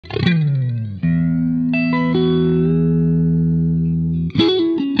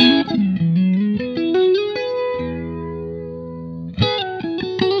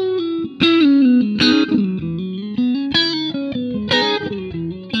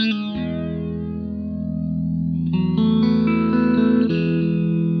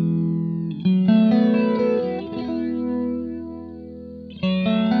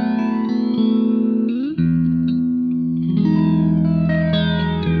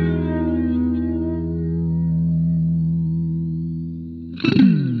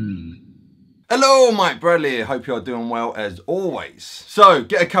Hello, Mike Bradley. Hope you're doing well as always. So,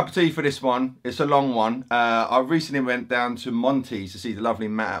 get a cup of tea for this one. It's a long one. I recently went down to Monty's to see the lovely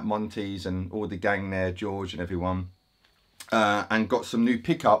Matt at Monty's and all the gang there, George and everyone, and got some new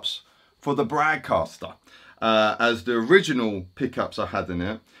pickups for the Bradcaster. As the original pickups I had in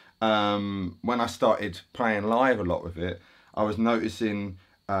it, when I started playing live a lot with it, I was noticing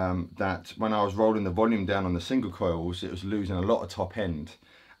that when I was rolling the volume down on the single coils, it was losing a lot of top end.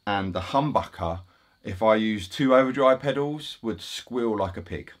 And the humbucker, if I used 2 overdrive pedals, would squeal like a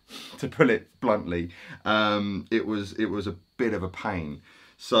pig, to put it bluntly. It was a bit of a pain.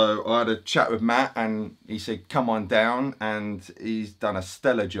 So I had a chat with Matt and he said, come on down, and he's done a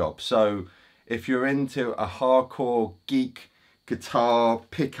stellar job. So if you're into a hardcore geek guitar,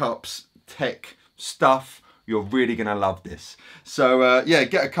 pickups, tech stuff, you're really gonna love this. So yeah,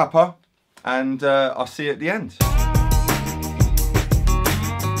 get a cuppa and I'll see you at the end.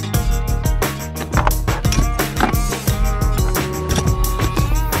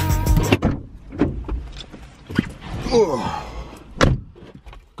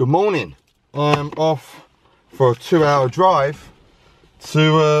 Good morning. I'm off for a 2-hour drive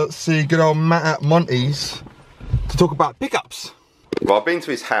to see good old Matt at Monty's to talk about pickups. Well, I've been to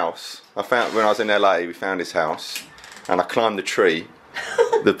his house. I found when I was in LA, we found his house, and I climbed the tree,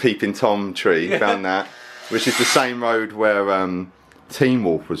 the Peeping Tom tree. Found that, which is the same road where Teen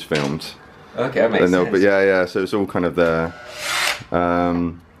Wolf was filmed. Okay, that makes sense. But yeah. So it's all kind of there.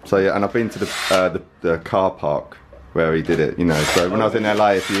 So yeah, and I've been to the car park where he did it, you know. So when I was in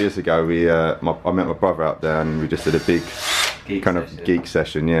LA a few years ago, I met my brother out there and we just did a big geek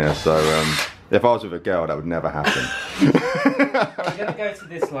session, yeah. So if I was with a girl, that would never happen. Are you gonna go to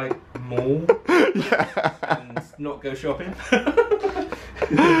this like mall and not go shopping?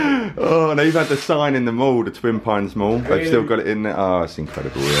 Oh no, you've had the sign in the mall, the Twin Pines Mall. They've still got it in there. Oh, it's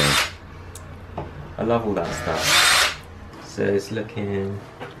incredible, yeah. I love all that stuff. So it's looking.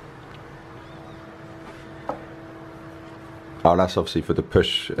 Oh, that's obviously for the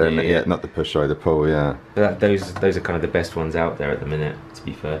push, and yeah, not the push, sorry, the pull, yeah. But those are kind of the best ones out there at the minute, to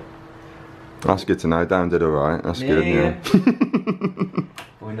be fair. That's good to know. Dan did alright. That's good, yeah.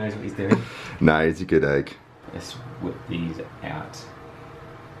 Boy knows what he's doing. No, he's a good egg. Let's whip these out.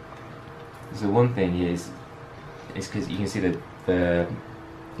 So one thing is because you can see that the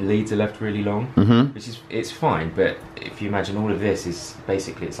leads are left really long, which is it's fine. But if you imagine all of this is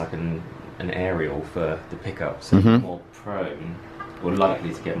basically it's like an aerial for the pickup, so you're more prone or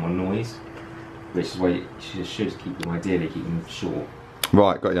likely to get more noise, which is why you should keep them, ideally keep them short.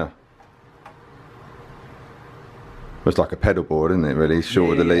 Right, got ya. It's like a pedal board, isn't it? Really short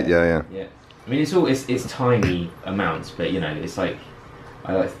with the lead, yeah. I mean, it's tiny amounts, but you know, it's like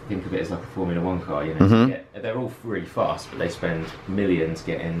I like to think of it as like a Formula 1 car. You know, they're all really fast, but they spend millions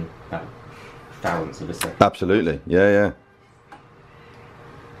getting that thousandths of a second. Absolutely, yeah.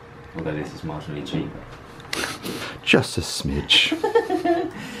 Although this is marginally cheaper. Just a smidge. Come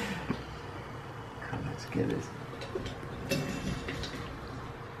on, let's get this.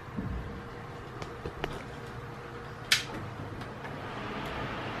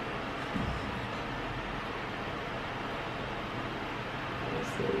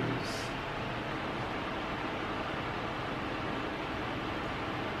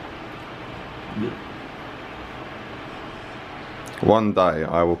 One day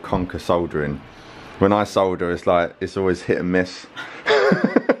I will conquer soldering. When I solder, it's like it's always hit and miss.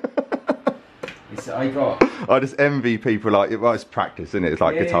 I just envy people like well, it's practice, isn't it? It's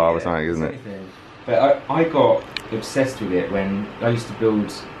like guitar or something, isn't it? But I got obsessed with it when I used to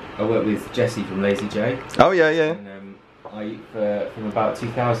build. I worked with Jesse from Lazy J. Oh yeah. And from about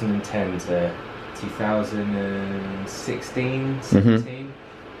 2010 to 2016, 17,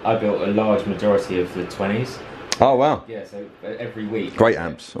 I built a large majority of the 20s. Oh wow! Yeah, so every week. Great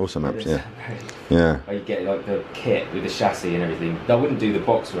amps, awesome amps, yeah. I get like the kit with the chassis and everything. I wouldn't do the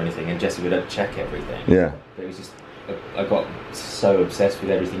box or anything, and Jesse would check everything. Yeah. But it was just, I got so obsessed with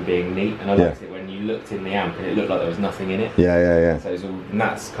everything being neat, and I liked it when you looked in the amp and it looked like there was nothing in it. Yeah. So it was all, and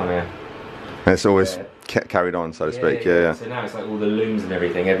that's kind of. It's always carried on, so to speak. Yeah. So now it's like all the looms and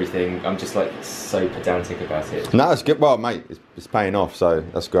everything. I'm just like so pedantic about it. No, it's good. Well, mate, it's paying off, so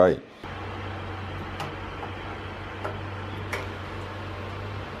that's great.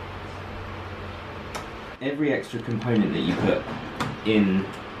 Every extra component that you put in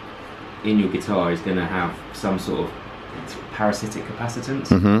your guitar is going to have some sort of parasitic capacitance.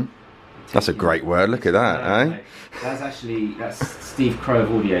 That's a great word. Look at that, eh? That's Steve Crow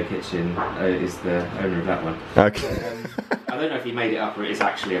of Audio Kitchen is the owner of that one. Okay. I don't know if he made it up or it's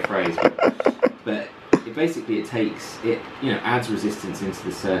actually a phrase, but it basically adds resistance into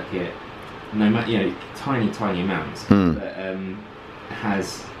the circuit, no matter, tiny amounts, but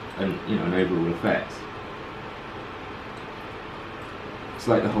has an overall effect. It's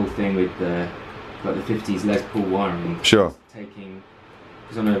like the whole thing with the 50s Les Paul wiring. Sure.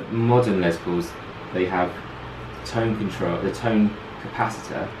 Because on a modern Les Pauls they have tone control. The tone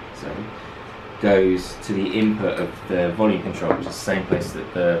capacitor, goes to the input of the volume control, which is the same place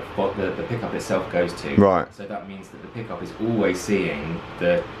that the pickup itself goes to. Right. So that means that the pickup is always seeing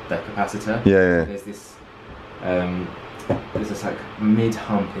the capacitor. Yeah. There's this like mid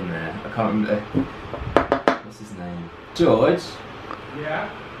hump in there. I can't remember. What's his name? George. Yeah.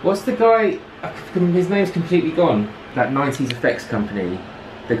 What's the guy? His name's completely gone. That 90s effects company.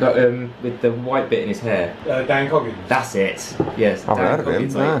 They got with the white bit in his hair. Dan Coggins. That's it. Yes. I've Dan heard of him.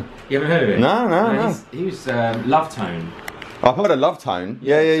 Coggins, No. You haven't heard of him? No. He was Love Tone. I've heard of Love Tone.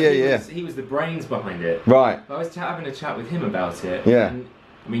 Yeah. He was the brains behind it. Right. I was having a chat with him about it. Yeah. And,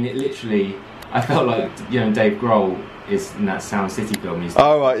 I mean, it literally. I felt like Dave Grohl is in that Sound City film. He's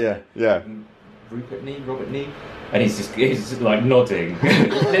Oh right, yeah. Robert Nee, and he's just like nodding.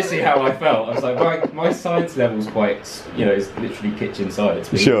 Literally how I felt. I was like, my science level's quite, it's literally kitchen science.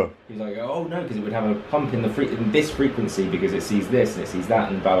 Sure. He's like, oh no, because it would have a pump in in this frequency because it sees this and it sees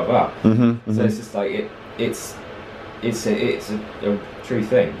that and blah blah blah. So it's just like it's a true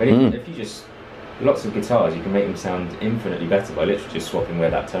thing. But if you just lots of guitars, you can make them sound infinitely better by literally just swapping where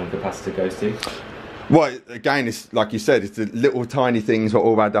that tone capacitor goes to. Well, again, it's like you said, it's the little tiny things that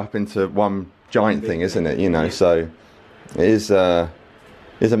all add up into one giant thing, isn't it? Yeah. So it is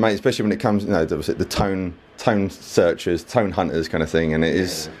amazing, especially when it comes, the tone searchers, tone hunters kind of thing, and it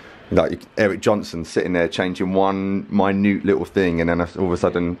is like Eric Johnson sitting there changing one minute little thing, and then all of a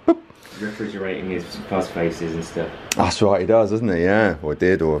sudden, boop. Refrigerating his fuzz faces and stuff. That's right, he does, doesn't he? Yeah, or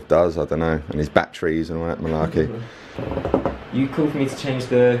did, or does, I don't know. And his batteries and all that malarkey. You cool for me to change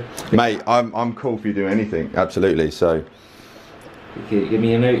the Mate, I'm cool for you doing anything, absolutely. So you give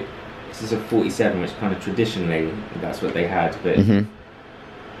me a note. This is a 47, which kind of traditionally that's what they had, but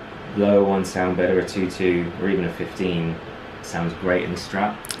lower ones sound better. A 2.2 or even a 15 sounds great in the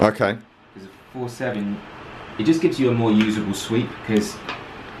Strat. Okay. Because a 4.7, it just gives you a more usable sweep, because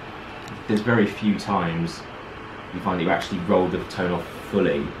there's very few times you find that you actually roll the tone off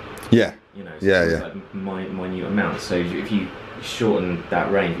fully. Yeah. So it's like minute amounts. So if you shorten that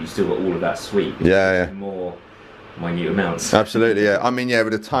range, but you still got all of that sweep. More minute amounts. Absolutely, yeah. I mean, yeah,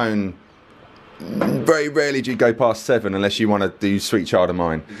 with a tone, very rarely do you go past 7 unless you want to do Sweet Child of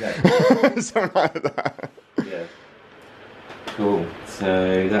Mine. Exactly. Something like that. Yeah. Cool.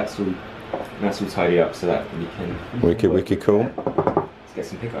 So that's all tidy up so that we can. Wicked cool. Let's get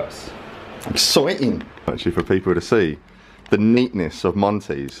some pickups. Exciting. Actually, for people to see the neatness of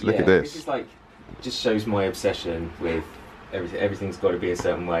Monty's. Look at this. This is just shows my obsession with everything. Everything's got to be a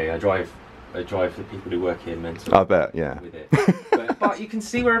certain way. I drive for people who work here mentally. I bet, yeah. With it. But you can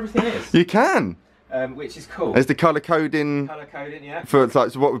see where everything is. You can. Which is cool. There's the colour coding. Colour coding, yeah. For so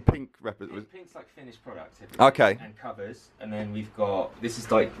what would pink represent? Pink's like finished product. Okay. And covers, and then we've got this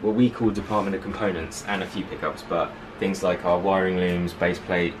is like what we call department of components and a few pickups, but things like our wiring looms, base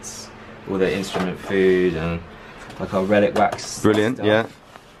plates, all the instrument food, and like our relic wax. Brilliant. Stuff. Yeah.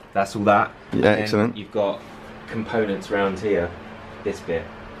 That's all that. Yeah. Excellent. You've got components around here. This bit.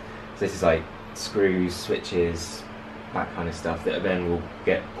 So this is like screws, switches, that kind of stuff that then will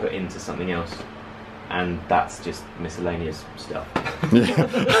get put into something else. And that's just miscellaneous stuff. That's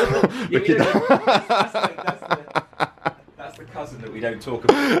the cousin that we don't talk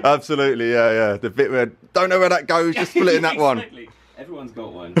about. Absolutely, yeah. The bit where don't know where that goes, just split in that exactly. One. Everyone's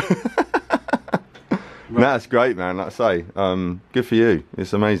got one. Right. That's great, man. Like I say, good for you.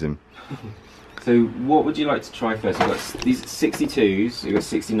 It's amazing. So, what would you like to try first? You've got these 62s. You've got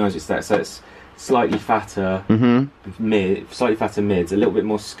 69s with that, so it's slightly fatter slightly fatter mids, a little bit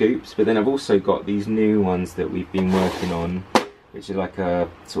more scoops, but then I've also got these new ones that we've been working on, which is like a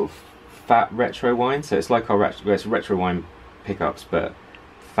sort of fat retro wine. So it's like our retro wine pickups, but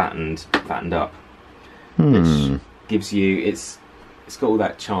fattened up, which gives you it's got all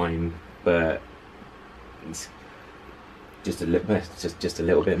that chime, but it's just a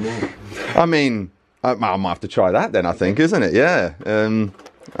little bit more. I mean, I might have to try that then. I think, isn't it? Yeah.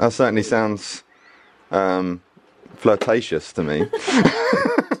 That certainly sounds flirtatious to me.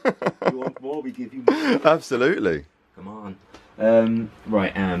 You want more? We give you more. Absolutely. Come on.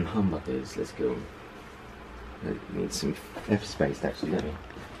 Right, humbuckers. Let's go. I need some F space actually, don't we?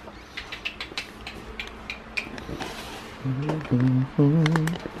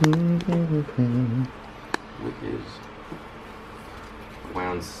 Wicked.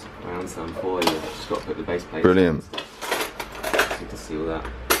 Wound some for you. Just got to put the base plate. Brilliant. So you can see all that.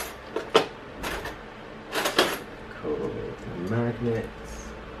 Magnets.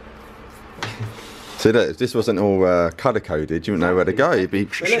 See that if this wasn't all colour coded, you wouldn't know where to go. You'd be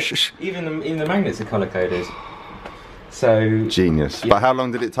even the magnets are colour coded. So genius. Yeah. But how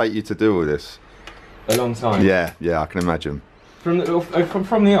long did it take you to do all this? A long time. Yeah, I can imagine. From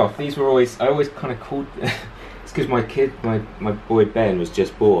the off, these were always, I always kind of called. It's because my boy Ben was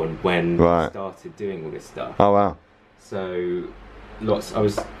just born when I started doing all this stuff. Oh wow. So I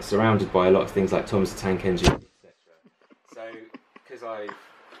was surrounded by a lot of things like Thomas the Tank Engine, etc. So because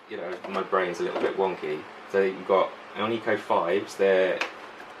my brain's a little bit wonky. So you've got Alnico 5s. They're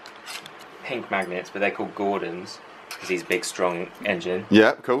pink magnets, but they're called Gordons because he's a big, strong engine.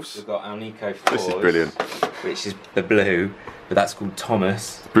 Yeah, of course. We've got Alnico 4s. This is brilliant. Which is the blue, but that's called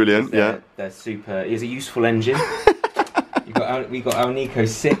Thomas. Brilliant. They're super. It's a useful engine. We got Alnico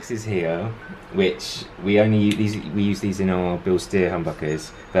 6s here, which we use these in our Bill Steer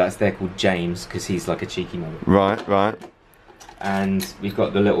humbuckers, but they're called James because he's like a cheeky mother. Right. And we've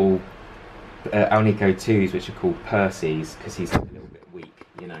got the little Alnico 2s, which are called Percy's because he's like a little bit weak,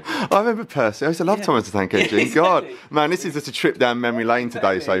 you know. I remember Percy. I used to love Thomas the Tank Engine. Exactly. God, man, this is just a trip down memory lane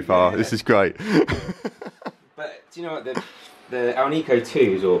today so far. This is great. But do you know what the Alnico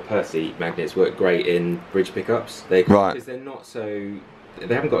 2s or Percy magnets work great in bridge pickups. Because they're not so.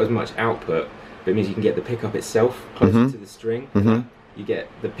 They haven't got as much output, but it means you can get the pickup itself closer to the string. You get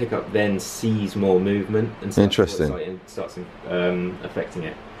the pickup then sees more movement and stuff. Interesting. And starts affecting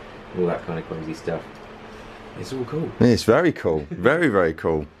it. All that kind of crazy stuff. It's all cool. It's very cool. Very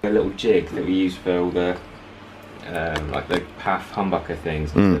cool. A little jig that we use for all the like the PAF humbucker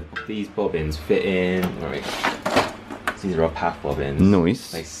things. These bobbins fit in. These are our PAF bobbins.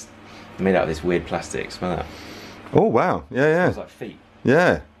 Nice. They're made out of this weird plastic. Smell that? Oh wow. Yeah. It smells like feet.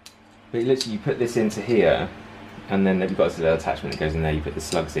 Yeah. But literally, you put this into here, and then you've got this little attachment that goes in there. You put the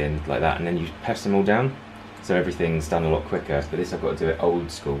slugs in like that, and then you press them all down. So everything's done a lot quicker. But this I've got to do it old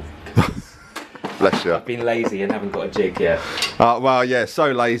school. Bless you. I've been lazy and haven't got a jig yet. Well, yeah,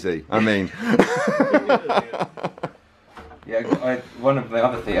 so lazy. I mean. One of the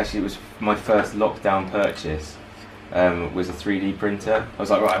other things, actually, it was my first lockdown purchase. Was a 3D printer. I was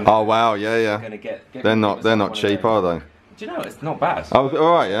like, right. Oh wow, yeah. I'm gonna get they're not cheap, are they? Do you know it's not bad? Oh,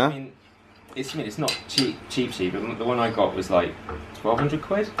 all right, yeah. I mean, it's not cheap, but the one I got was like 1,200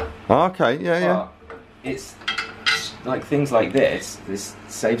 quid. Oh, okay, yeah. It's like things like this. This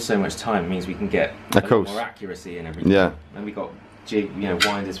saves so much time. It means we can get more accuracy and everything. Yeah. And we got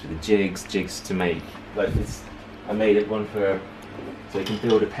winders for the jigs to make. Like this, I made it one for so you can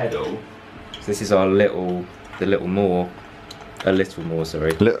build a pedal. So this is our little more. I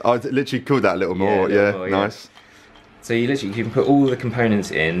literally called that a little more. Yeah, nice. So you can put all the components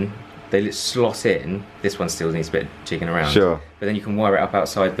in. They slot in. This one still needs a bit of jigging around. Sure. But then you can wire it up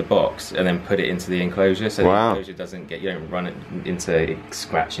outside the box and then put it into the enclosure, so the enclosure doesn't get, you don't run it into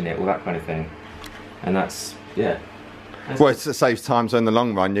scratching it, all that kind of thing. And that's well, it saves time. So in the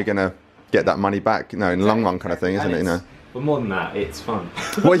long run, you're gonna get that money back. In the long run, kind of thing, isn't it? But more than that, it's fun.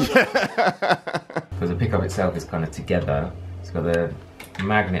 Well, yeah. Because the pickup itself is kind of together. It's got the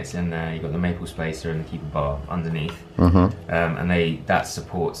magnets in there. You've got the maple spacer and the keeper bar underneath, and that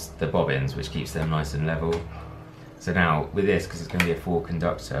supports the bobbins, which keeps them nice and level. So now with this, because it's going to be a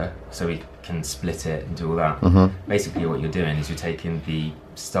 4-conductor, so we can split it and do all that. Basically, what you're doing is you're taking the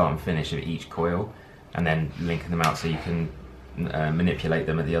start and finish of each coil, and then linking them out so you can manipulate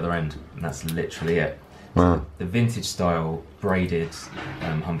them at the other end. And that's literally it. Wow. So the vintage style braided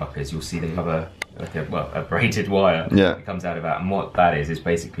humbuckers, you'll see they have a braided wire that comes out of that, and what that is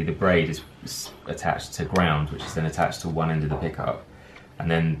basically the braid is attached to ground, which is then attached to one end of the pickup,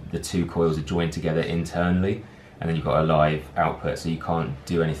 and then the two coils are joined together internally, and then you've got a live output, so you can't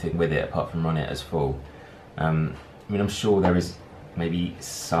do anything with it apart from run it as full. I mean, I'm sure there is maybe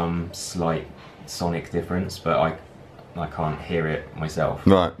some slight sonic difference, but I can't hear it myself.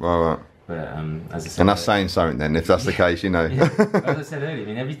 Right. But as I said, and that's saying something then, if that's the case, As I said earlier, I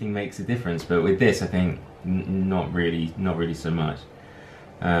mean, everything makes a difference, but with this, I think not really so much.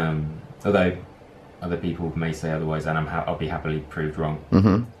 Although other people may say otherwise, and I'll be happily proved wrong.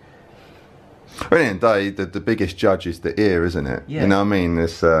 At the end of the day, the biggest judge is the ear, isn't it? Yeah. You know what I mean?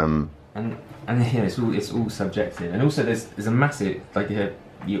 It's and it's all subjective, and also there's a massive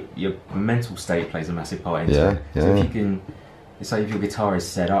your mental state plays a massive part into it. So if you can. It's like if your guitar is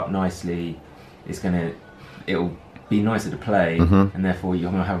set up nicely, it'll be nicer to play, and therefore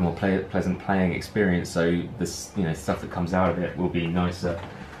you're going to have a more pleasant playing experience. So this, stuff that comes out of it will be nicer,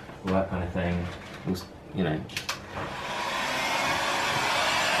 all that kind of thing. This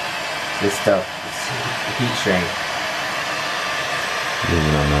stuff, the heat shrink.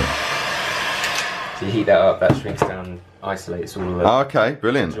 So you heat that up, that shrinks down, isolates all of the okay,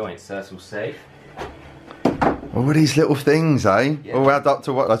 brilliant. joints, so that's all safe. All these little things, eh? Yeah. All adds up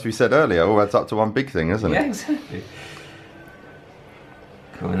to what, as we said earlier, all adds up to one big thing, isn't it? Yeah, exactly.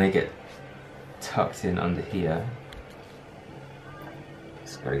 Cool, and they get tucked in under here.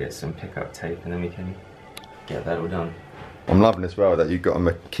 Just gotta get some pickup tape and then we can get that all done. I'm loving as well that you've got a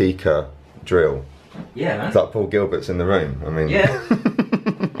Makika drill. Yeah, man. It's like Paul Gilbert's in the room. I mean, Yeah.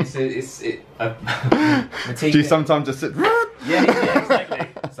 Do you sometimes just sit? Yeah, exactly.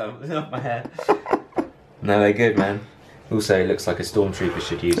 So it's off my hair. No, they're good, man. Also, it looks like a stormtrooper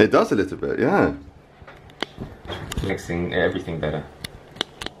should use it. It does a little bit, yeah. Mixing everything better.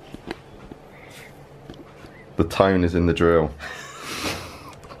 The tone is in the drill.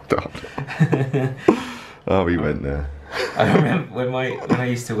 Oh, we went there. I remember when I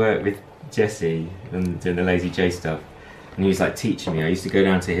used to work with Jesse and doing the Lazy J stuff, and he was like teaching me. I used to go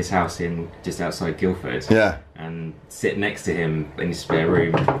down to his house in just outside Guildford, yeah, and sit next to him in his spare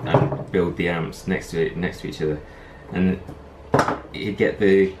room and build the amps next to each other. And he'd get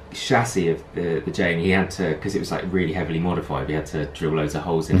the chassis of the J, and he had to, because it was like really heavily modified, he had to drill loads of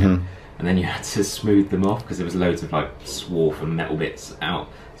holes in it, and then you had to smooth them off because there was loads of like swarf and metal bits out.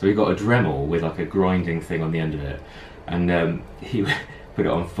 So we got a Dremel with like a grinding thing on the end of it, and he would put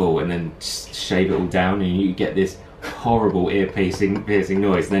it on full and then shave it all down, and you get this horrible piercing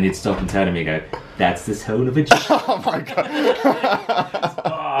noise, and then he'd stop and turn to me and go, "That's the tone of a J." Oh my god.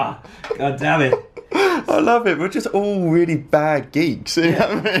 Oh, god damn it. I love it. We're just all really bad geeks. You know what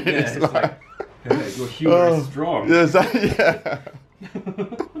I mean? Yeah, it's like your humour is strong. Yeah.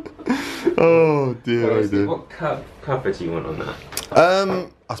 Oh dear, oh dear. What cover do you want on that?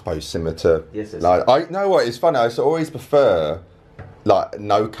 I suppose similar to. Yes, like, I know what it's funny. I always prefer like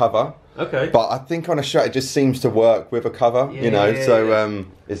no cover. Okay. But I think on a shirt it just seems to work with a cover, Yeah, you know. yeah, so yeah.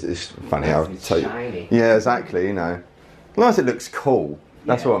 It's funny how. It's shiny. Yeah, exactly. You know, as long as it looks cool,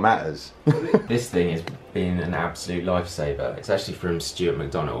 that's what matters. This thing has been an absolute lifesaver. It's actually from Stuart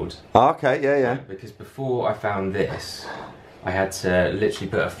McDonald. Oh, okay, yeah. Because before I found this, I had to literally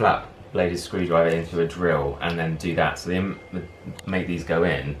put a flat bladed screwdriver into a drill and then do that. So they make these go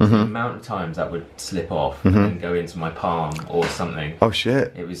in. The amount of times that would slip off and then go into my palm or something. Oh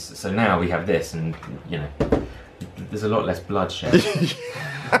shit! It was so now we have this, and you know, there's a lot less bloodshed.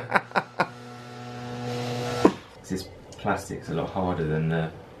 This plastic's a lot harder than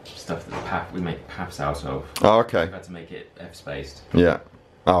the stuff that we make PAFs out of. Oh, okay. We've had to make it F-spaced. Yeah.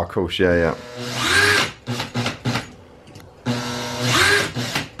 Oh, of course. Yeah.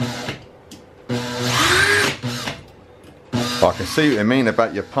 I can see what you mean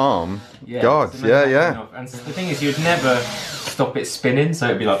about your palm. Yeah, God, so yeah. And the thing is, you'd never stop it spinning, so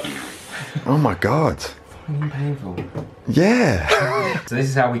it'd be like. Oh my God. Fucking painful. Yeah. So this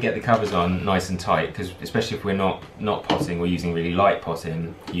is how we get the covers on nice and tight, because especially if we're not potting, we're using really light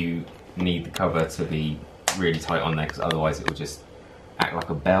potting, you need the cover to be really tight on there, because otherwise it will just act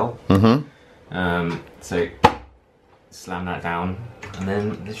like a bell. So slam that down, and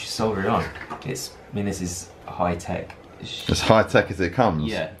then just solder it on. I mean, this is high tech. As high tech as it comes.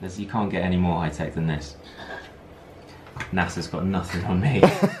 Yeah, you can't get any more high tech than this. NASA's got nothing on me.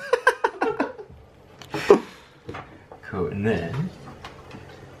 Cool, and then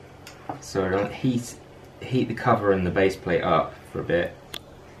so I don't heat the cover and the base plate up for a bit,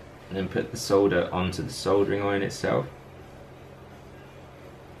 and then put the solder onto the soldering iron itself.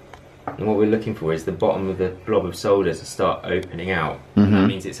 And what we're looking for is the bottom of the blob of solder to start opening out, and that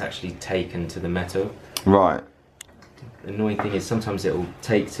means it's actually taken to the metal. Right. The annoying thing is sometimes it will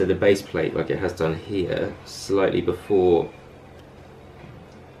take to the base plate like it has done here, slightly before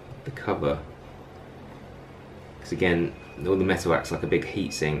the cover. Because again, all the metal acts like a big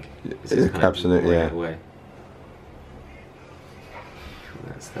heat sink. Absolutely, yeah. Away.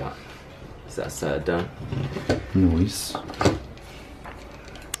 That's that. So that's done. Nice.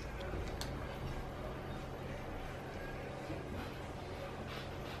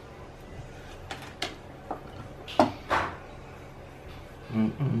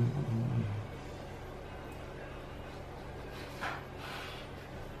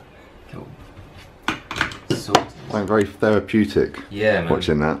 Cool. I'm very therapeutic. Yeah, man.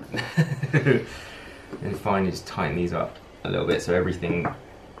 Watching that. And fine, just tighten these up a little bit so everything.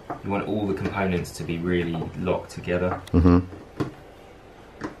 You want all the components to be really locked together. There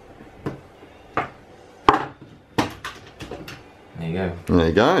you go. There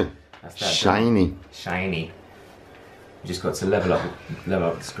you go. That's that shiny. done. Shiny. You just got to level up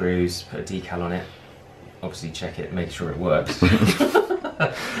the screws, put a decal on it. Obviously check it, make sure it works. Yeah.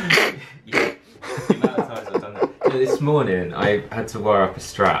 The amount of times I've done that. So this morning I had to wire up a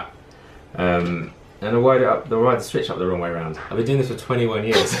strap. and I wired the switch up the wrong way around. I've been doing this for 21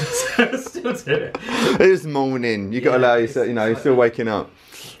 years. Still do it. It is morning. You got to allow yourself. You know, you're still waking up.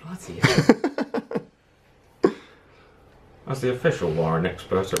 Bloody hell. That's the official wiring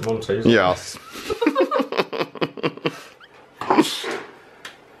expert at Monty's. Yes.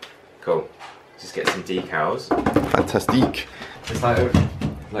 Cool. Just get some decals. Fantastic. It's like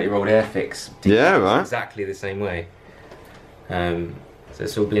your old Airfix. Yeah, right. Exactly the same way. So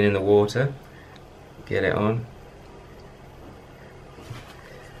it's all been in the water. Get it on.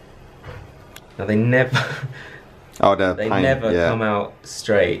 Now they never. Oh, they never come out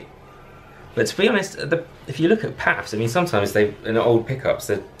straight. But to be honest, if you look at PAFs, I mean, sometimes in old pickups,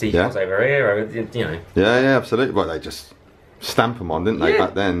 the decals over here, you know. Yeah, absolutely. Well, they just stamp them on, didn't they,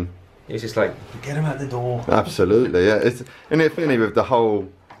 back then? It was just like, get them out the door. Absolutely, yeah. Isn't it funny with the whole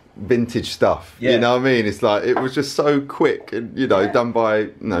vintage stuff? You know what I mean? It's like, it was just so quick, and, you know, done by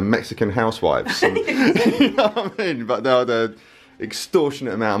Mexican housewives. And, you know what I mean? But now they're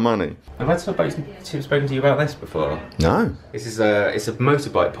extortionate amount of money. Have I spoken to you about this before? No. It's a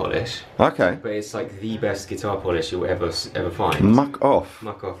motorbike polish. Okay. But it's like the best guitar polish you'll ever find. Muck off.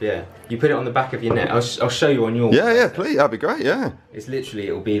 Muck off, yeah. You put it on the back of your neck. I'll show you on your. Yeah, please. That'd be great. Yeah. It's literally,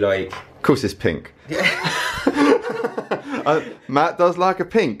 it'll be like. Of course, it's pink. Yeah. Matt does like a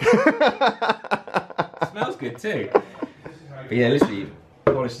pink. Smells good too. But yeah, literally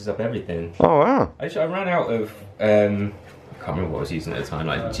polishes up everything. Oh wow. I ran out of. I can't remember what I was using at the time,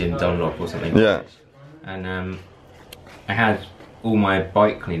 like Jim Dunlop or something. Yeah. And I had all my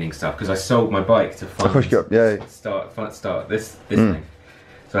bike cleaning stuff because I sold my bike to fund start this thing.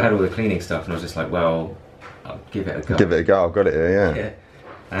 So I had all the cleaning stuff, and I was just like, well, I'll give it a go. Give it a go. I've got it here. Yeah.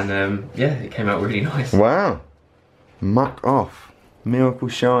 And yeah, it came out really nice. Wow. Muck off. Miracle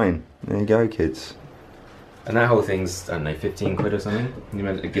shine. There you go, kids. And that whole thing's, I don't know, 15 quid or something. You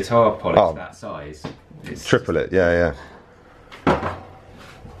know, a guitar polish that size. Triple it. Yeah.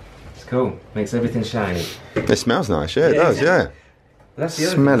 It's cool. Makes everything shiny. It smells nice. Yeah, it does. Yeah. That's the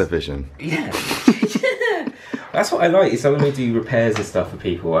Smell-o-vision. Yeah. That's what I like. Is when we do repairs and stuff for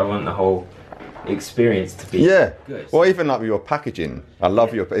people, I want the whole experience to be good. Well, even like with your packaging, I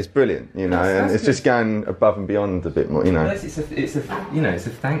love it's brilliant, you know, and it's just going above and beyond a bit more, you know. It's a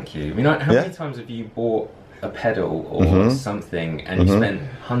thank you. I mean, how many times have you bought a pedal or something and you spent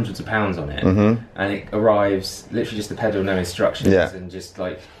hundreds of pounds on it and it arrives literally just the pedal, no instructions, and just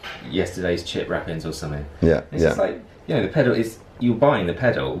like yesterday's chip wrappings or something. It's just like, you know, the pedal is, you're buying the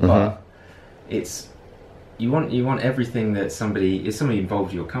pedal, but it's, you want everything that somebody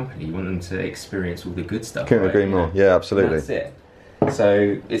involved in your company, you want them to experience all the good stuff. Couldn't agree more. Yeah, absolutely. And that's it.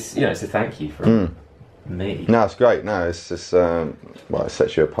 So it's, you know, it's a thank you from me. No, it's great. No, it's just well, it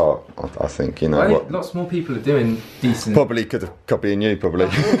sets you apart. I think, you know. I think lots more people are doing decent. Probably could have copying you, probably.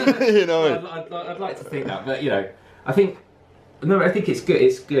 You know. I'd like to think that, but you know, I think it's good.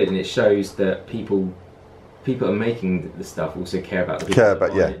 It's good, and it shows that people are making the stuff also care about the people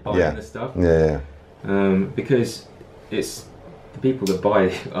buying the stuff. Yeah. Because it's the people that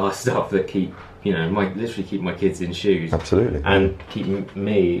buy our stuff that keep, you know, literally keep my kids in shoes. Absolutely. And keep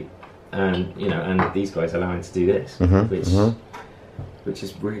me and, you know, and these guys allowing to do this, which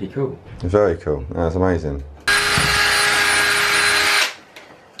is really cool. Very cool. That's amazing.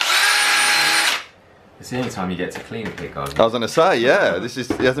 It's the only time you get to clean a pickup. I was going to say, yeah, it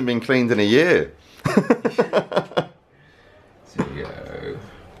hasn't been cleaned in a year. So you go.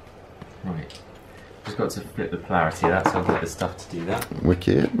 Right. Just got to flip the polarity of that, so I'll get the stuff to do that.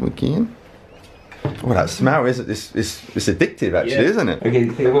 Wicked. Well, that smell it's addictive, actually, isn't it? Okay,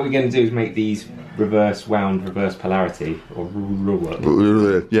 so what we're going to do is make these reverse polarity, or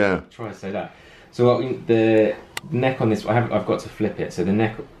yeah. Try to say that. So the neck on this, I've got to flip it. So the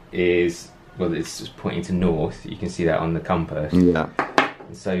neck is, well, it's just pointing to north. You can see that on the compass. Yeah.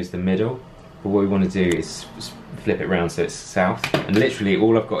 And so is the middle. But what we want to do is flip it round so it's south. And literally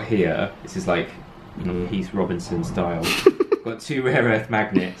all I've got here, this is like Heath Robinson style. Got 2 rare earth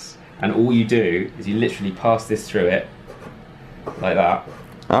magnets, and all you do is you literally pass this through it, like that.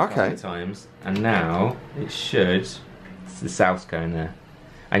 Okay. Times, and now it should. The south's going there,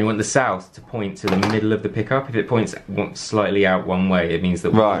 and you want the south to point to the middle of the pickup. If it points slightly out one way, it means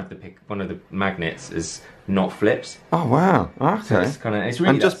that one of the magnets is not flipped. Oh wow! Okay. So it's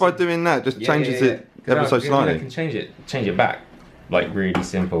really. And just by doing that, just changes it ever so slightly. You can change it back, like really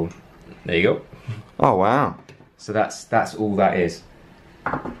simple. There you go. Oh wow! So that's all that is.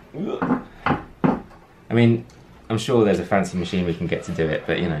 I mean, I'm sure there's a fancy machine we can get to do it,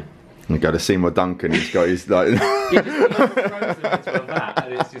 but you know. You go to Seymour Duncan. He's got his like.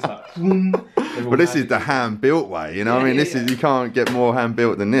 But this is the hand-built way, you know. I mean, this is, you can't get more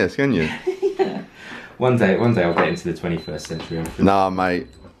hand-built than this, can you? Yeah. One day I'll get into the 21st century. I'm sure. Nah, mate.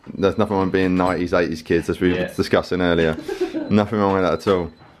 There's nothing wrong with being 90s, 80s kids, as we were discussing earlier. Nothing wrong with that at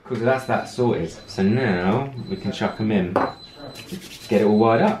all. Cool, so that's that sorted. So now we can chuck them in, get it all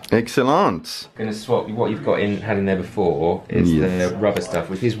wired up. Excellent. Gonna swap what you've had in there before is the rubber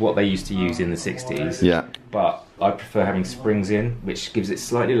stuff, which is what they used to use in the 60s. Yeah. But I prefer having springs in, which gives it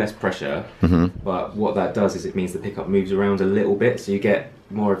slightly less pressure. But what that does is it means the pickup moves around a little bit, so you get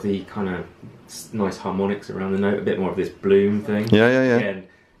more of the kind of nice harmonics around the note, a bit more of this bloom thing. Yeah. Again,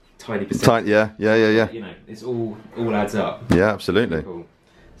 tiny percent. Yeah. You know, it's all adds up. Yeah, absolutely. Cool.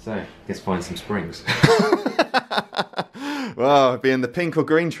 So let's find some springs. Well, being the pink or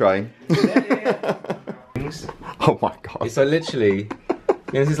green tray. Oh my god. It's like literally,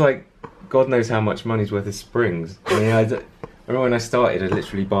 this is like, God knows how much money's worth of springs. I mean, I remember when I started, I'd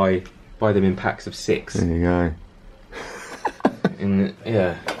literally buy them in packs of 6. There you go. And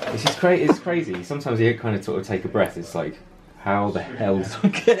yeah, it's just crazy. It's crazy. Sometimes you kind of sort of take a breath. It's like, how the hell did I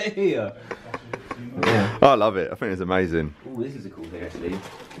get here? Yeah. I love it. I think it's amazing. Oh, this is a cool thing actually.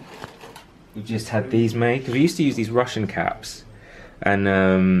 We've just had these made because we used to use these Russian caps, and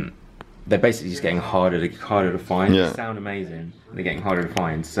they're basically just getting harder to find. Yeah. They sound amazing. They're getting harder to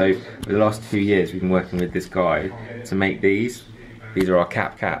find. So for the last 2 years, we've been working with this guy to make these. These are our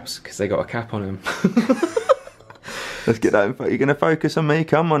caps because they got a cap on them. Let's get that. You're going to focus on me?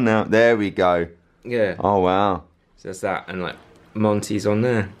 Come on now. There we go. Yeah. Oh wow. So that's that, and like Monty's on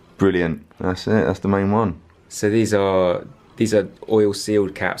there. Brilliant. That's it. That's the main one. So these are oil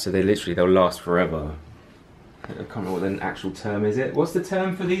sealed caps, so they'll last forever. I can't remember what the actual term is. What's the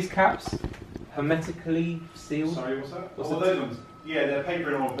term for these caps? Hermetically sealed? Sorry, what's that? Those ones. Yeah, they're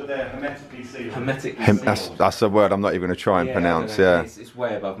paper and all, but they're hermetically sealed. Hermetically sealed. That's a word I'm not even going to try and pronounce. Yeah. It's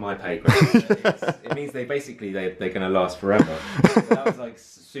way above my pay grade. It means they're going to last forever. So that was like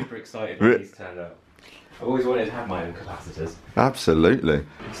super excited when these turned out. I've always wanted to have my own capacitors. Absolutely.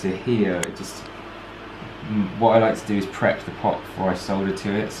 So here, what I like to do is prep the pot before I solder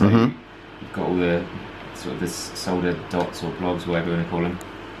to it. So you've got all the sort of this solder dots or blobs, whatever you want to call them.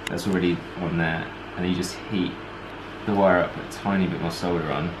 That's already on there, and then you just heat the wire up, put a tiny bit more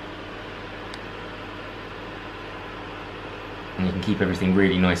solder on, and you can keep everything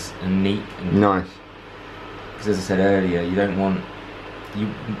really nice and neat. Nice. Because as I said earlier, you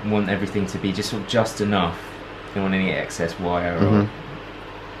want everything to be just enough. You don't want any excess wire or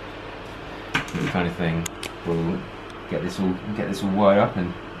that kind of thing. We'll get this all wired up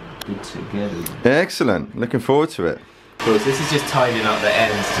and good together. Excellent. Looking forward to it. Cool. So this is just tidying up the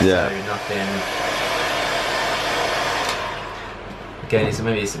ends so nothing. Again,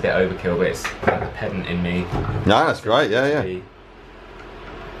 maybe it's a bit overkill, but it's like a pedant in me. No, that's great. Yeah.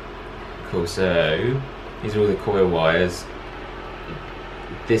 Cool. So these are all the coil wires.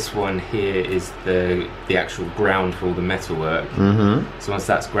 This one here is the actual ground for all the metal work. So once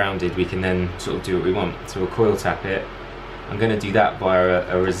that's grounded, we can then sort of do what we want. So we'll coil tap it. I'm going to do that via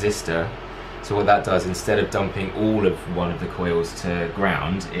a resistor. So what that does, instead of dumping all of one of the coils to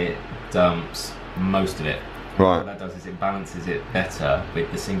ground, it dumps most of it. Right. What that does is it balances it better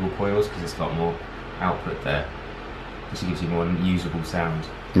with the single coils because it's got more output there, which gives you more usable sound.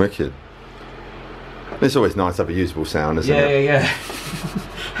 Wicked. It's always nice to have a usable sound, isn't it? Yeah.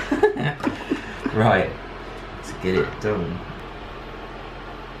 Right, let's get it done.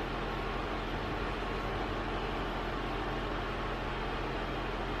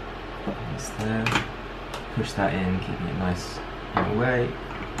 That's there. Push that in, keeping it nice and away.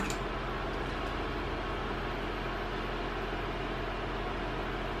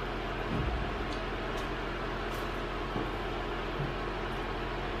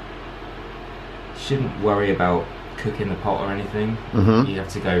 Shouldn't worry about cooking the pot or anything. You have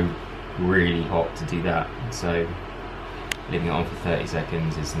to go really hot to do that, so leaving it on for 30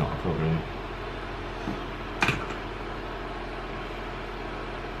 seconds is not a problem.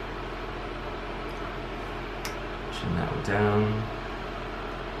 Trim that all down.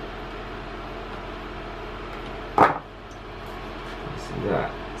 See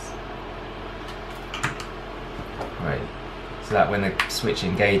that? Right, so that when the switch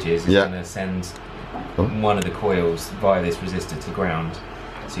engages, it's going to send one of the coils via this resistor to ground,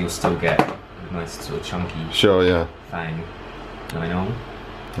 so you'll still get a nice sort of chunky thing going on.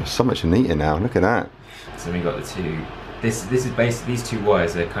 There's so much neat in now. Look at that. So we got the two. This is basically, these two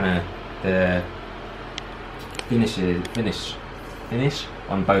wires are kind of the finish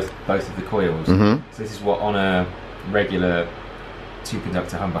on both of the coils. So this is what on a regular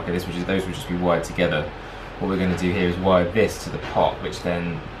 2-conductor humbucker, those would just be wired together. What we're going to do here is wire this to the pot, which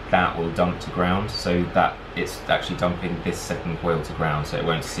then that will dump to ground, so that it's actually dumping this second coil to ground, so it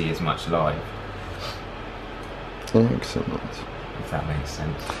won't see as much live. Excellent. If that makes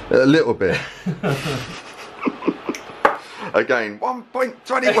sense. A little bit. Again,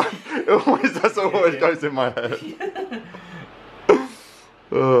 1.21. Always, that's always goes in my head.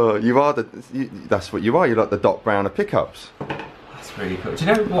 You are that's what you are. You're like the Doc Brown of pickups. That's really cool. Do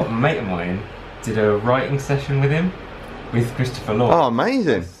you know what? A mate of mine did a writing session with him, with Christopher Lloyd. Oh,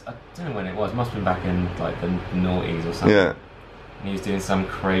 amazing! I don't know when it was. Must have been back in like the noughties or something. Yeah. And he was doing some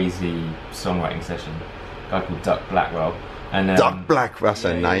crazy songwriting session. A guy called Duck Blackwell. And Duck Black, that's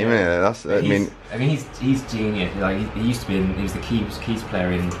a name. Yeah, that's. I mean, he's genius. Like he used to be. He was the keys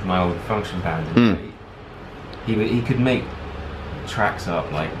player in my old function band. And he could make tracks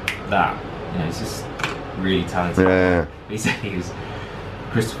up like that. You know, he's just really talented. Yeah. He said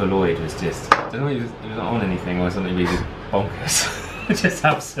Christopher Lloyd was just. I don't know if he was not on anything or something. He was just bonkers, just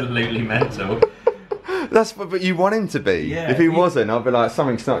absolutely mental. That's but you want him to be. Yeah, if he wasn't, I'd be like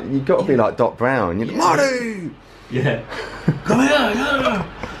something's not. You've got to be like Doc Brown. You're Monty. Yeah. Come here.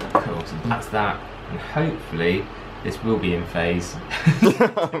 Cool. So that's that, and hopefully this will be in phase.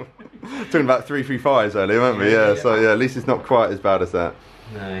 Talking about 335s earlier, weren't we? Yeah. So yeah, at least it's not quite as bad as that.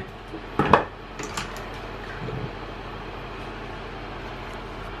 No.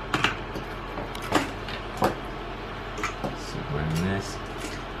 So run this.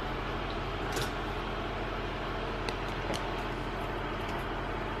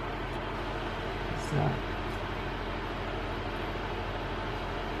 What's that?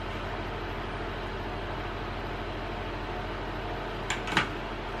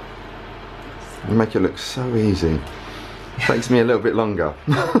 You make it look so easy. Takes me a little bit longer.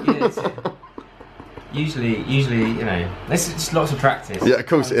 Usually, you know, it's just lots of practice. Yeah, of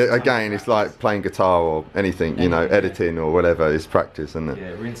course. Again, it's like playing guitar or anything. You know, editing or whatever. It's practice, isn't it?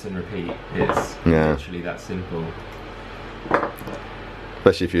 Yeah, rinse and repeat. It's literally that simple.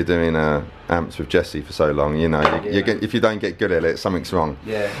 Especially if you're doing amps with Jesse for so long, you know, if you don't get good at it, something's wrong.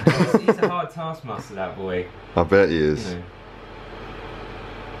 Yeah, he's a hard taskmaster, that boy. I bet he is. You know.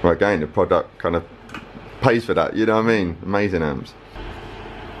 Well, again, the product kind of pays for that, you know what I mean? Amazing amps.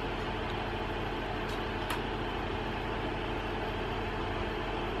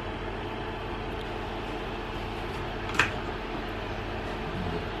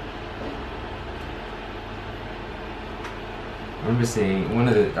 I remember seeing one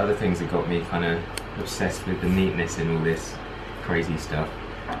of the other things that got me kind of obsessed with the neatness in all this crazy stuff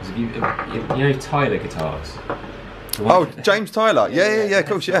was if you know Tyler guitars. Oh, James Tyler. Yeah, of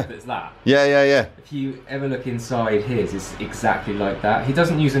course, yeah. That's that. Yeah. If you ever look inside his, it's exactly like that. He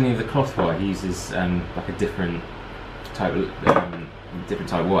doesn't use any of the cloth wire. He uses like a different type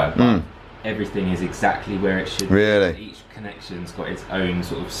of wire. But everything is exactly where it should be. Really? Each connection's got its own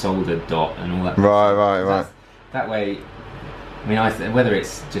sort of soldered dot and all that. Right. That way, I mean, whether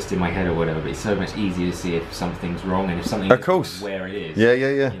it's just in my head or whatever, but it's so much easier to see if something's wrong and if something is where it is. Yeah.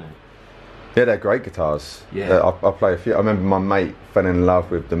 You know. Yeah, they're great guitars. Yeah. I play a few. I remember my mate fell in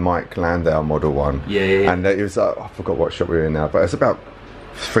love with the Mike Landau model one. Yeah. And it was I forgot what shop we were in now, but it's about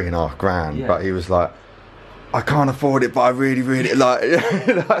 $3.5 grand. Yeah. But he was like, I can't afford it, but I really like.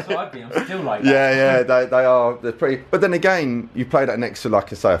 That's what I've been. I'm still like that. Yeah, they're pretty. But then again, you play that next to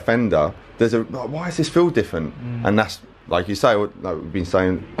like I say a Fender. There's why does this feel different? And that's like you say, like we've been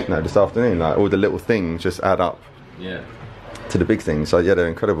saying this afternoon, like all the little things just add up. Yeah. To the big things, so yeah, they're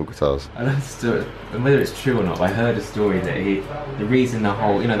incredible guitars. I love the story, and whether it's true or not, I heard a story that the reason the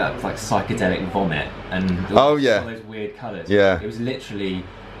whole, that like psychedelic vomit and all those weird colours. Yeah. It was literally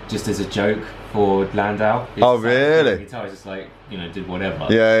just as a joke for Landau. Really? The guitar just like did whatever.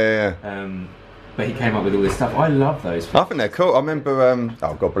 Yeah. But he came up with all this stuff. I love those. I think they're cool. I remember,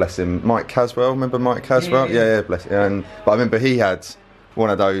 God bless him, Mike Caswell. Remember Mike Caswell? Yeah, bless him. But I remember he had one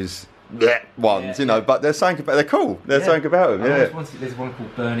of those ones, but there's something about, they're cool. There's something about them. There's one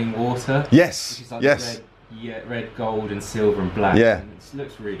called Burning Water. Yes. Which is like red, gold, and silver and black. Yeah. And it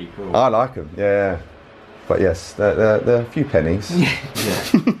looks really cool. I like them. Yeah. But yes, they're a few pennies. Yeah.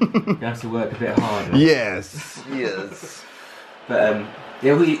 You have to work a bit harder. Yes. But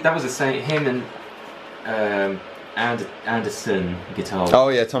that was the same. Him and Anderson guitar. Oh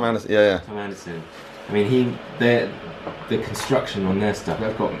yeah, Tom Anderson. Yeah. Tom Anderson. I mean, the construction on their stuff,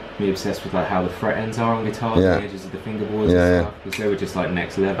 that got me obsessed with like how the fret ends are on guitars, the edges of the fingerboards and stuff, because they were just like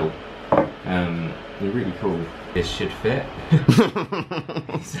next level. They're really cool. This should fit.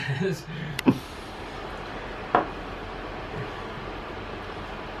 He says.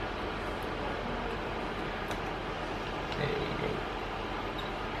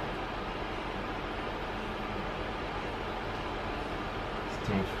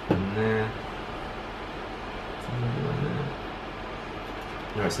 From there.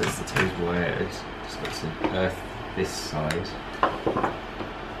 Right, so it's the toes wire. It's just got some earth this side.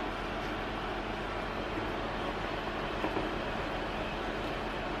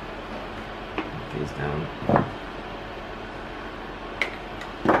 Goes down.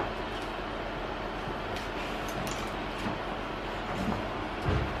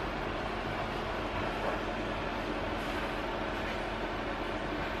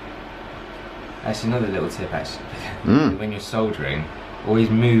 Actually, another little tip actually, when you're soldering, always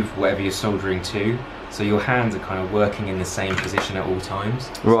move whatever you're soldering to, so your hands are kind of working in the same position at all times.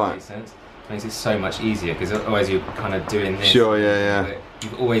 Does that make sense? Makes it so much easier, because otherwise you're kind of doing this. Sure, yeah.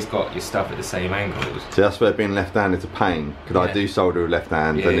 You've always got your stuff at the same angles. So that's where being left-handed is a pain, because I do solder with left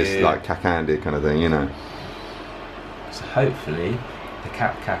hand, and it's like cack-handed kind of thing, you know. So hopefully the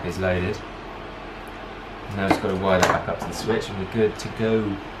cap is loaded. Now just got to wire that back up to the switch, and we're good to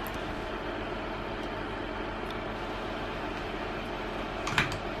go.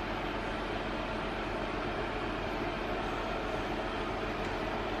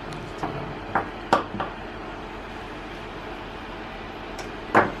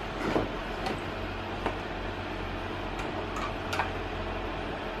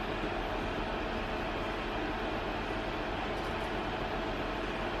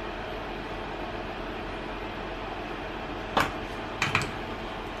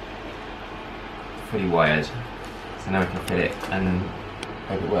 Fully wired, so now we can fit it and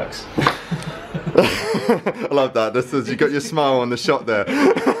hope it works. I love that. This is, you got your smile on the shot there.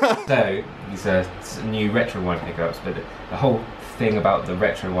 So these are new retro wine pickups, but the whole thing about the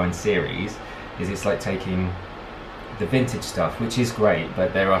retro wine series is it's like taking the vintage stuff, which is great,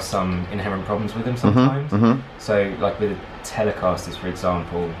 but there are some inherent problems with them sometimes. So like with the Telecasters, for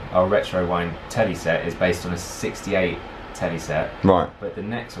example, our retro wine telly set is based on a 68 telly set, right? But the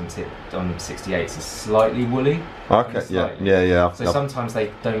necks on 68s is slightly woolly. Okay, yeah. So sometimes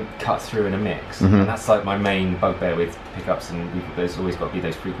they don't cut through in a mix, and that's like my main bugbear with pickups. And there's always got to be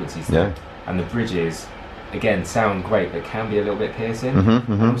those frequencies there. And the bridges, again, sound great, but can be a little bit piercing.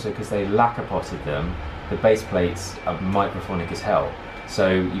 And also because they lacquer potted them, the base plates are microphonic as hell. So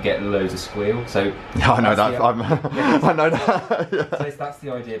you get loads of squeal. So I know that. I know that. So that's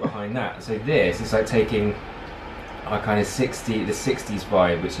the idea behind that. So this is like taking our kind of the 60s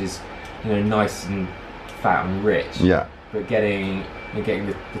vibe, which is, you know, nice and fat and rich. Yeah. But getting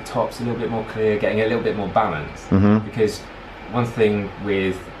the tops a little bit more clear, getting a little bit more balanced. Because one thing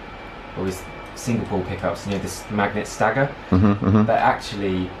with always single pole pickups, you know, this magnet stagger, that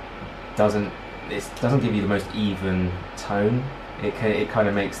actually doesn't give you the most even tone. It kind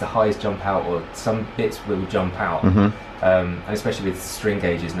of makes the highs jump out, or some bits will jump out. And especially with string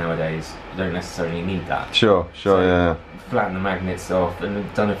gauges nowadays, you don't necessarily need that. Sure, so yeah. Flatten the magnets off, and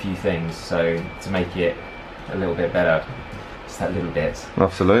I've done a few things so to make it a little bit better. Just that little bit.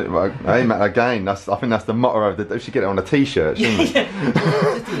 Absolutely. Well, hey, Matt, again, I think that's the motto of the. They should get it on a T-shirt, shouldn't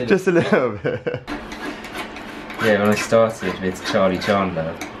they? Just a little bit. Yeah, when I started with Charlie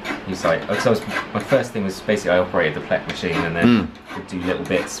Chandler, he's like, my first thing was basically I operated the plec machine and then would do little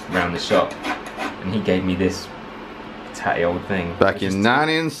bits around the shop, and he gave me this tatty old thing. Back in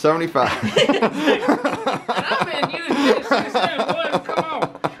 1975. I've been using this since then, boy, come on.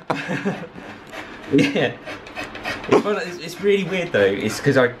 Yeah. It's really weird though. It's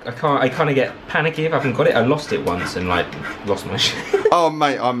because I kind of get panicky if I haven't got it. I lost it once and like lost my shit. Oh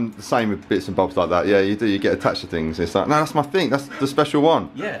mate, I'm the same with bits and bobs like that. Yeah, you do. You get attached to things. It's like, no, that's my thing. That's the special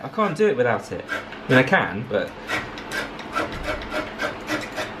one. Yeah, I can't do it without it. I mean, I can, but.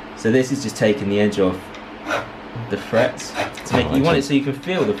 So this is just taking the edge off the frets to make. You want it so you can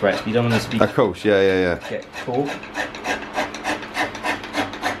feel the frets, but you don't want it to be. Of course, yeah. Get caught.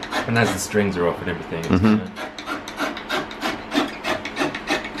 And as the strings are off and everything.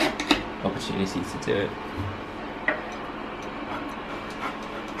 Opportunity to do it.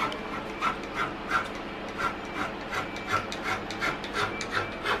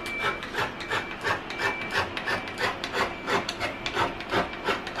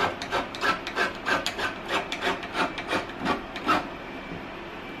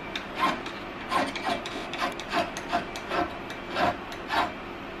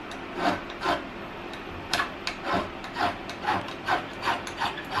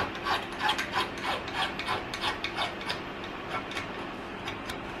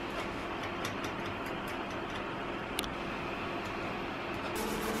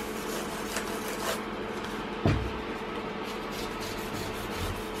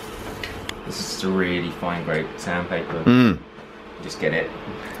 This is just a really fine grade sandpaper. Just get it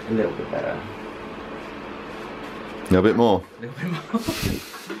a little bit better. A little bit more. A little bit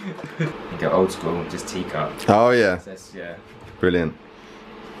more. You go old school, just teacup. Oh yeah. Yeah. Brilliant.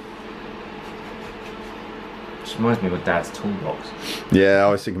 Just reminds me of my dad's toolbox. Yeah, I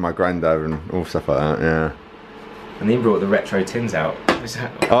was thinking my granddad and all stuff like that. Yeah. And they brought the retro tins out.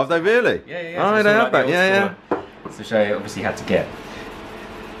 Oh, have they really? Yeah, yeah. Oh, So they it's all have like that. the Yeah, old school one. So show you obviously had to get.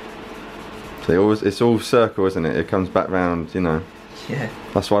 So it's all circle, isn't it? It comes back round, you know. Yeah.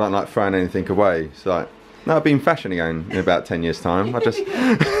 That's why I don't like throwing anything away. It's like, no, I'll be in fashion again in about 10 years' time. I just,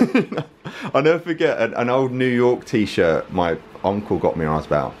 I'll never forget an old New York t-shirt my uncle got me when I was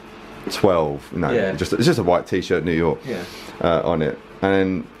about 12. You know, Yeah. it's just a white t-shirt, New York, Yeah. on it. And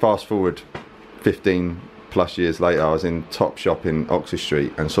then fast forward 15 plus years later, I was in Topshop in Oxford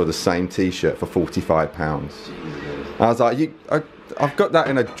Street and saw the same t-shirt for £45. I was like, I've got that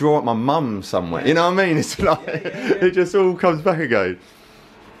in a drawer at my mum's somewhere. You know what I mean? It's like, it just all comes back again.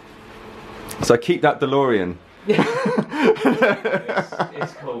 So keep that DeLorean. It's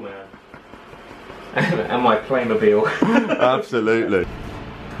cool, man. And my Playmobil. Absolutely. Of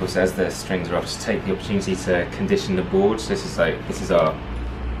course, as the strings are up, just take the opportunity to condition the board. So this is our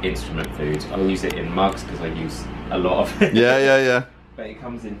instrument food. I'll use it in mugs because I use a lot of it. Yeah. But it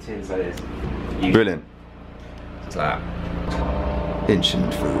comes in tins like this. Brilliant. It's like that.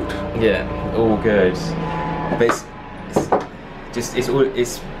 Instrument food. Yeah, all good. But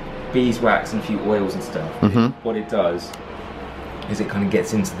it's beeswax and a few oils and stuff. What it does is it kind of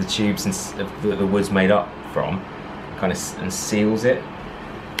gets into the tubes that the wood's made up from, kind of and seals it,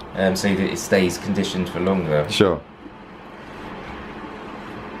 so that it stays conditioned for longer. Sure.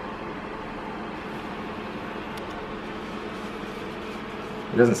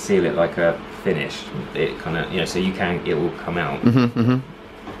 It doesn't seal it like a finish. It kind of, you know, so it will come out.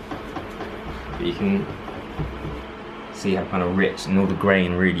 But you can see how kind of rich and all the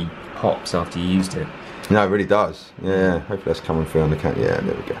grain really pops after you used it. No, it really does. Yeah, hopefully that's coming through on the camera. Yeah,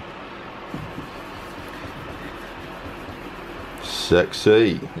 there we go.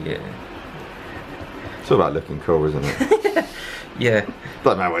 Sexy. Yeah. It's all about looking cool, isn't it? Yeah.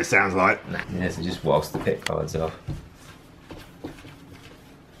 Doesn't matter what it sounds like. Yeah, so just whilst the pick cards off.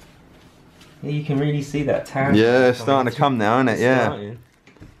 Yeah, you can really see that tan. Yeah, it's starting to come now, isn't it? Yeah. Starting.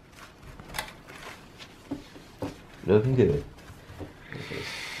 Looking good.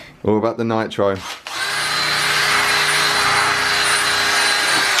 All about the nitro.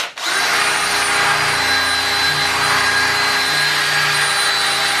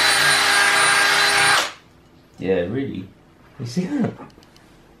 Yeah, really. You see that?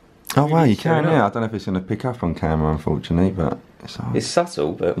 Oh wow, you showing can, yeah. I up. don't know if it's going to pick up on camera, unfortunately, but it's hard. It's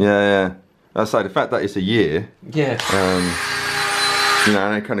subtle, but Yeah. I'd say the fact that it's a year, yeah. you know,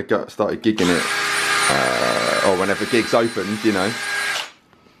 and I kind of started gigging it, or whenever gigs opened, you know,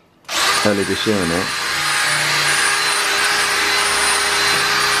 early this year now.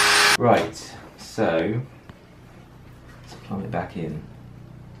 Right, so let's plumb it back in.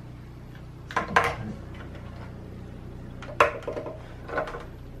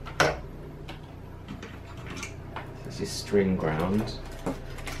 This is string ground.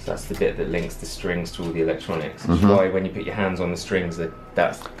 So that's the bit that links the strings to all the electronics. Which is why when you put your hands on the strings,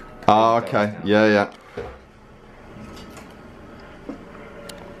 that's. Oh, okay. Yeah.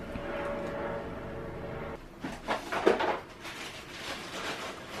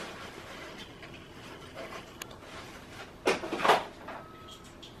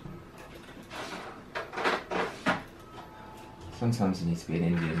 Sometimes you need to be an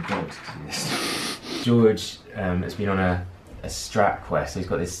Indian god to do this. George has been on a Strat quest. So he's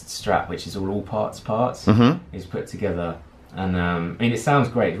got this Strat which is all parts. He's put together, and I mean it sounds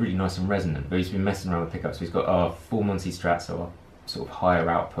great, really nice and resonant. But he's been messing around with pickups. So he's got our full Monty Strats, so our sort of higher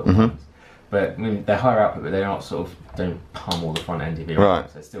output ones. But I mean they're higher output, but they're not don't pummel the front end of your right.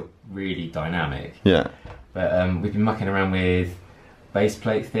 So they're still really dynamic. Yeah. But we've been mucking around with base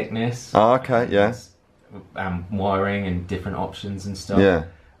plate thickness. Oh, okay. Yeah. Wiring and different options and stuff. Yeah.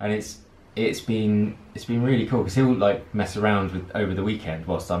 And it's been really cool because he'll like mess around with over the weekend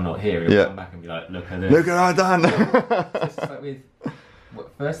whilst I'm not here. He'll come back and be like, "Look at this! Look at what I've done!" It's like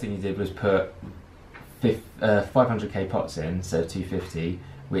first thing he did was put 500k pots in, so 250,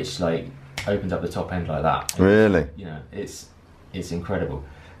 which like opened up the top end like that. Really? You know, it's incredible.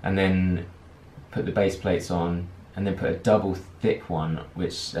 And then put the base plates on. And then put a double thick one,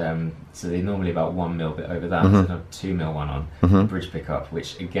 which so they're normally about 1 mil bit over that, so a 2 mil one on bridge pickup,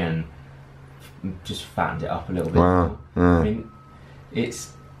 which again just fattened it up a little bit. Wow. More. I mean, I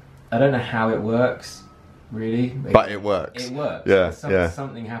don't know how it works, really, but it works. It works. Yeah,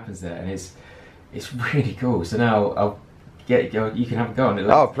 Something happens there, and it's really cool. So now I'll you can have a go on it.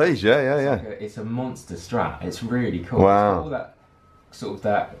 Oh please, yeah. It's a monster Strat. It's really cool. Wow. It's got all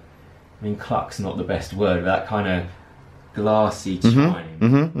that I mean, cluck's not the best word, but that kind of glassy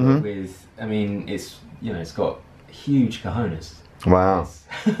chime. But with, I mean, it's, you know, it's got huge cojones. Wow.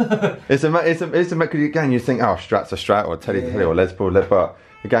 It's because again you think, oh, Strat's a Strat or Teddy's a Teddy or Les Paul, but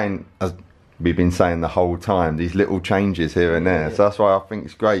again, as we've been saying the whole time, these little changes here and there. So that's why I think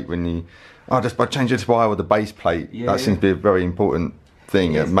it's great when you, just by changing this wire with the base plate, that seems to be a very important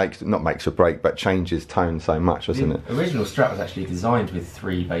thing. It makes, not makes or break, but changes tone so much, doesn't it? The original Strat was actually designed with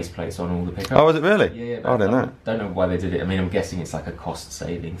 3 base plates on all the pickups. Oh, was it really? Yeah, I don't know. Don't know why they did it. I mean, I'm guessing it's like a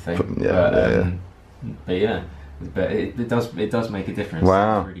cost-saving thing. But yeah, but it does make a difference.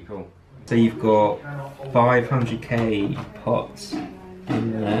 Wow. It's really cool. So you've got 500k pots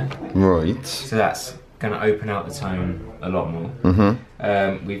in there. Right. So that's going to open out the tone a lot more.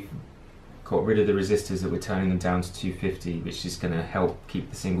 We've got rid of the resistors that we're turning them down to 250, which is going to help keep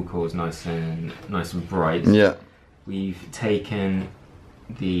the single coils nice and bright. Yeah. We've taken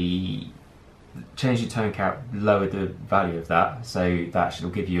changed the tone cap, lowered the value of that, so that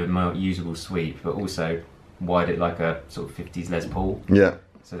should give you a more usable sweep, but also wired it like a sort of 50s Les Paul. Yeah.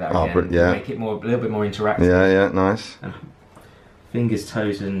 So that again, make it a little bit more interactive. Yeah, nice. And fingers,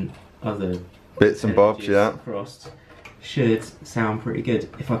 toes, and other bits and bobs, crossed, should sound pretty good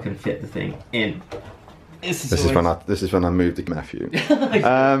if I can fit the thing in. This is when I moved to Matthew.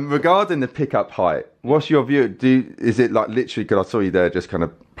 Regarding the pickup height, what's your view? Is it like literally, because I saw you there just kind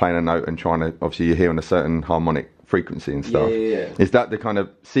of playing a note and trying to, obviously you're hearing a certain harmonic frequency and stuff. Yeah. Is that the kind of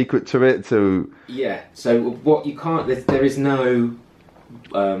secret to it? Yeah, so what you can't, there is no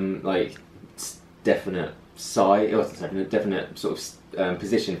like definite size, or definite sort of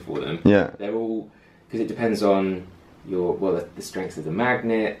position for them. Yeah. They're all, because it depends on the strength of the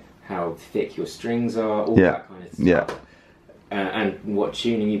magnet, how thick your strings are, all that kind of stuff. Yeah. And what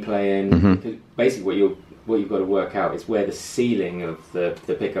tuning you play in. Because basically what you've got to work out is where the ceiling of the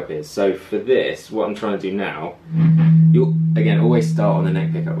pickup is. So for this, what I'm trying to do now, you'll again always start on the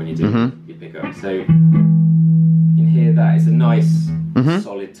neck pickup when you do your pickup. So you can hear that it's a nice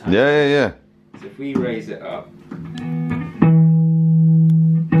solid tone. Yeah. So if we raise it up,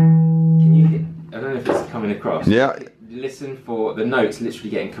 can you hear? I don't know if it's coming across. Yeah. Listen for the notes literally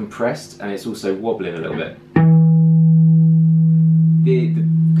getting compressed, and it's also wobbling a little bit.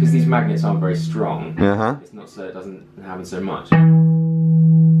 Because these magnets aren't very strong, it's not so, it doesn't happen so much.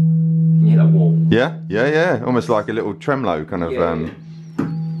 Can you hear that wall? Yeah. Almost like a little tremolo kind of.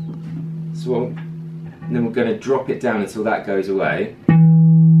 So then we're going to drop it down until that goes away.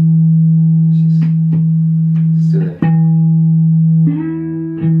 Which is still there.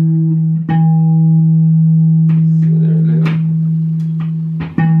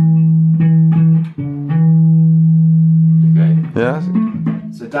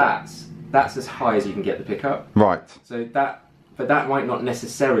 So that's as high as you can get the pickup. Right. So but that might not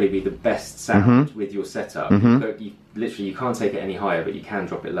necessarily be the best sound with your setup. You can't take it any higher, but you can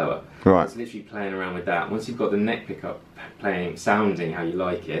drop it lower. Right. It's literally playing around with that. Once you've got the neck pickup sounding how you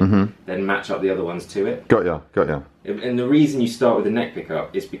like it, then match up the other ones to it. Got ya. And the reason you start with the neck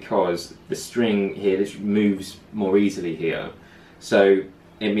pickup is because the string here literally moves more easily here. So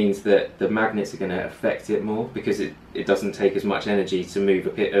it means that the magnets are going to affect it more, because it doesn't take as much energy to move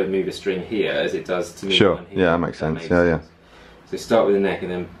a string here as it does to move one here. Yeah, that makes sense. Yeah. So start with the neck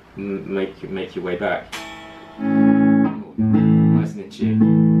and then make your way back. Nice and in tune.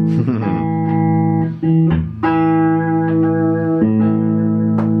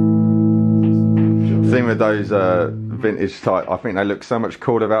 Thing with those vintage type, I think they look so much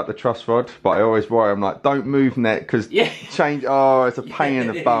cooler without the truss rod, but I always worry, I'm like, don't move neck, because change, it's a pain in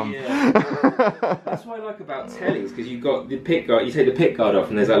the bum. That's what I like about tellies, because you've got the pick guard, you take the pick guard off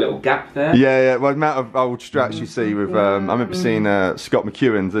and there's that little gap there. Yeah, well, the amount of old Strats you see with, I remember seeing Scott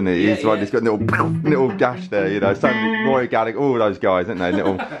McEwen's, isn't he? He's got a little gash there, you know, so many Roy Gallagher, all those guys, isn't they?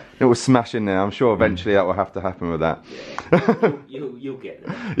 Little smash in there. I'm sure eventually that will have to happen with that. You'll get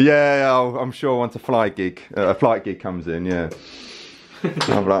there. Yeah, I'm sure once a flight gig comes in, I'm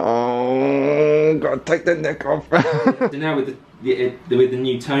like, oh, gotta take the neck off. So now with the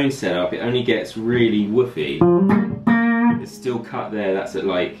new tone setup, it only gets really woofy. It's still cut there. That's at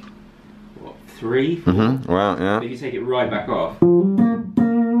like what, 3, 4? Wow, yeah. But if you take it right back off, so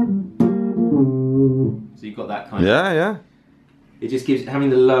you've got that kind of. Yeah. It just gives, having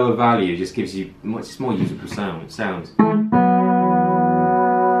the lower value just gives you much more usable sounds.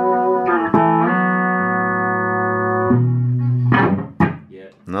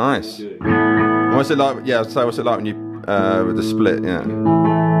 Nice. What's it like? Yeah, so what's it like when you with the split? Yeah.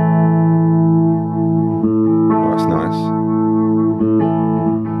 Oh, that's nice.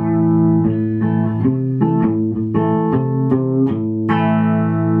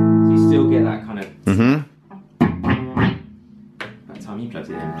 So you still get that kind of.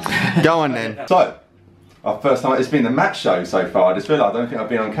 Go on then. So, our first time, it's been the match show so far. I just realised I don't think I've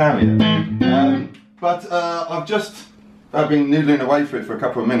been on camera yet. But I've been noodling away for it for a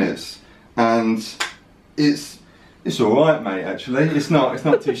couple of minutes, and it's all right, mate. Actually, it's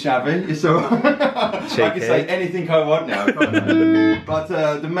not too shabby. It's all right. I can say anything I want now. But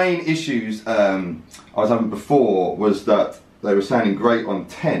the main issues I was having before was that they were sounding great on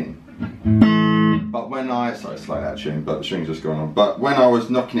 10. But when sorry, slow that tune, but the string's just going on. But when I was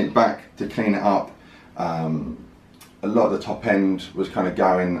knocking it back to clean it up, a lot of the top end was kind of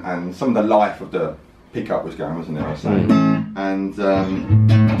going, and some of the life of the pickup was going, wasn't it? I was saying. And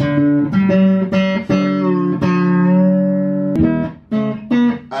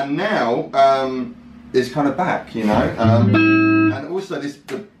now it's kind of back, you know. And also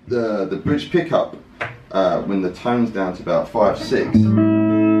the bridge pickup when the tone's down to about 5/6.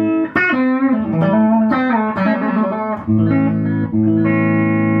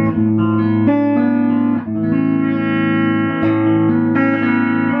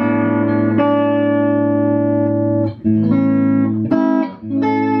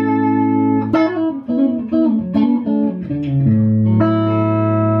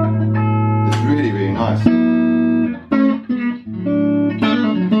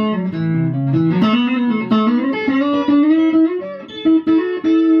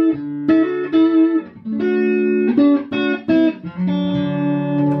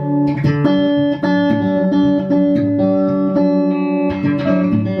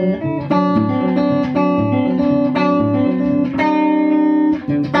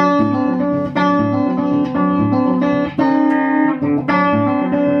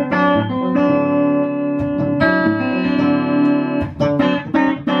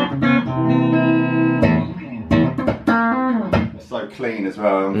 Clean as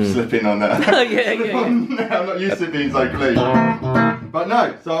well, I'm slipping on that. yeah. I'm not used to it being so clean. But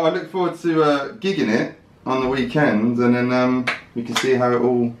no, so I look forward to gigging it on the weekend, and then we can see how it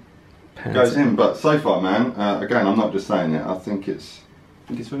all goes in. But so far, man, again, I'm not just saying it, I think it's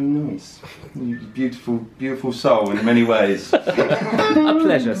very nice. Beautiful, beautiful soul in many ways. A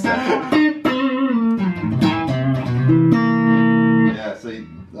pleasure, sir. Yeah, see,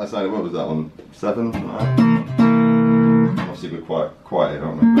 I say, what was that one? 7? Right. Obviously we're quite quiet,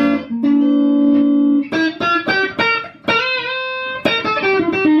 aren't we?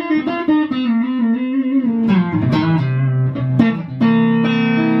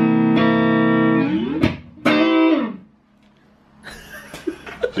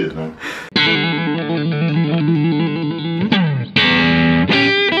 Cheers, man.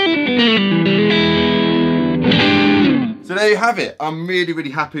 So there you have it. I'm really, really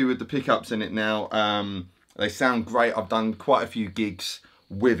happy with the pickups in it now. They sound great. I've done quite a few gigs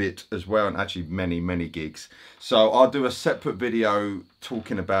with it as well, and actually many gigs. So I'll do a separate video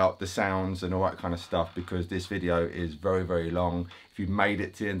talking about the sounds and all that kind of stuff, because this video is very, very long. If you've made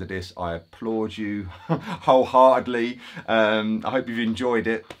it to the end of this, I applaud you wholeheartedly. I hope you've enjoyed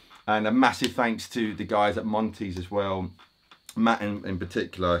it, and a massive thanks to the guys at Monty's as well. Matt in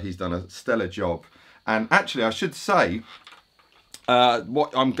particular, he's done a stellar job. And actually, I should say,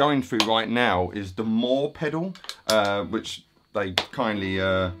 what I'm going through right now is the More pedal, which they kindly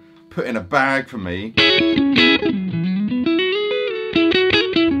put in a bag for me.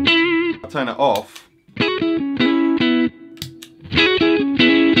 I'll turn it off.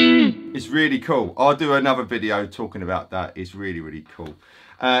 It's really cool. I'll do another video talking about that. It's really, really cool.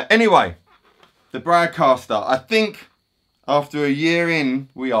 Anyway, the Bradcaster. I think after a year in,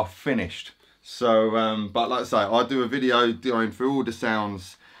 we are finished. So, but like I say, I'll do a video going through all the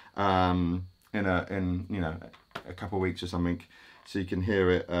sounds in you know, a couple of weeks or something, so you can hear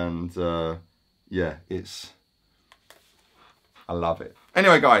it. And yeah, I love it.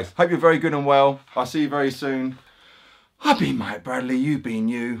 Anyway, guys, hope you're very good and well. I'll see you very soon. I've been Mike Bradley. You've been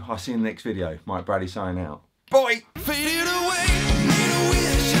you. I'll see you in the next video. Mike Bradley signing out. Bye.